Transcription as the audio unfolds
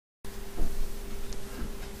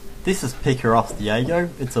This is PicarOS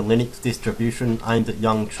Diego. It's a Linux distribution aimed at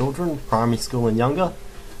young children, primary school and younger.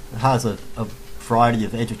 It has a variety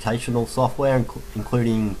of educational software,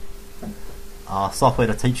 including software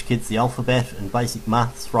to teach kids the alphabet and basic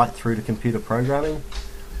maths right through to computer programming.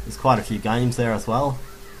 There's quite a few games there as well.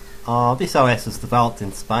 This OS is developed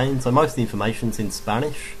in Spain, so most of the information's in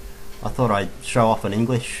Spanish. I thought I'd show off an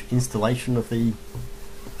English installation of the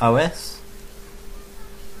OS.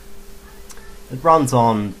 It runs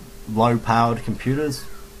on low-powered computers.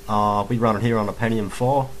 We run it here on a Pentium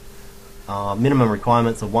 4. Minimum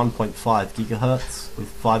requirements are 1.5 gigahertz with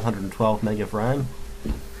 512 meg of RAM.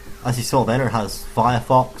 As you saw then, it has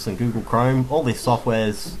Firefox and Google Chrome. All these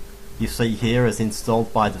softwares you see here is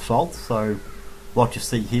installed by default, so what you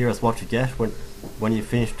see here is what you get when you've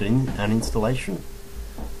finished an installation.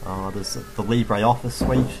 There's the LibreOffice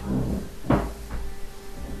suite.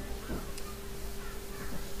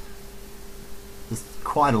 There's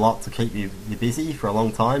quite a lot to keep you busy for a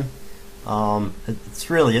long time.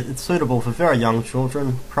 It's suitable for very young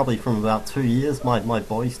children, probably from about 2 years. My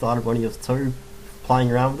boy started when he was 2,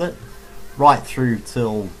 playing around with it, right through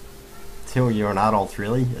till you're an adult.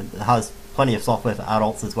 Really, it has plenty of software for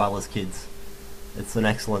adults as well as kids. It's an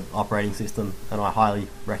excellent operating system, and I highly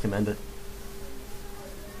recommend it.